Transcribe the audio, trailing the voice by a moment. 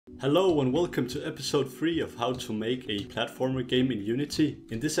Hello and welcome to episode 3 of how to make a platformer game in Unity.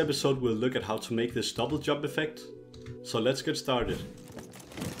 In this episode we'll look at how to make this double jump effect. So let's get started.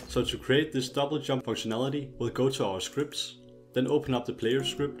 So to create this double jump functionality, we'll go to our scripts, then open up the player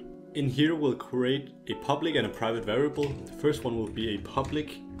script. In here we'll create a public and a private variable. The first one will be a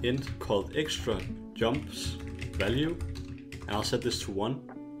public int called extra jumps value, and I'll set this to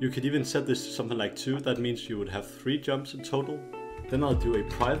 1. You could even set this to something like 2, that means you would have 3 jumps in total. Then I'll do a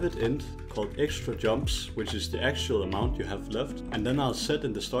private int called extra jumps, which is the actual amount you have left. And then I'll set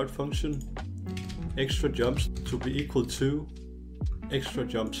in the start function extra jumps to be equal to extra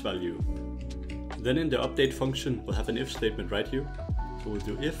jumps value. Then in the update function we'll have an if statement right here. So we'll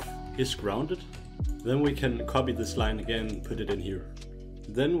do if is grounded. Then we can copy this line again and put it in here.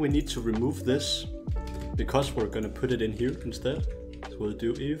 Then we need to remove this because we're going to put it in here instead. So we'll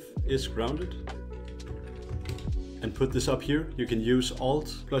do if is grounded and put this up here. You can use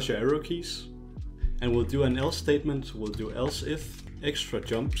Alt plus your arrow keys. And we'll do an else statement. We'll do else if extra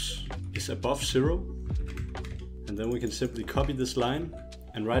jumps is above 0. And then we can simply copy this line.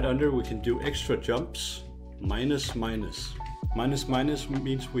 And right under we can do extra jumps minus minus. Minus minus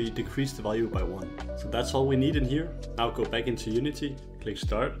means we decrease the value by 1. So that's all we need in here. Now go back into Unity, click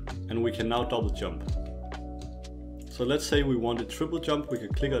start, and we can now double jump. So let's say we wanted triple jump. We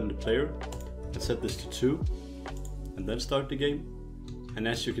could click on the player and set this to 2. And then start the game. And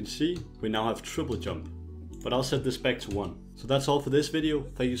as you can see, we now have triple jump. But I'll set this back to 1. So that's all for this video.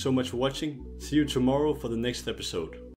 Thank you so much for watching. See you tomorrow for the next episode.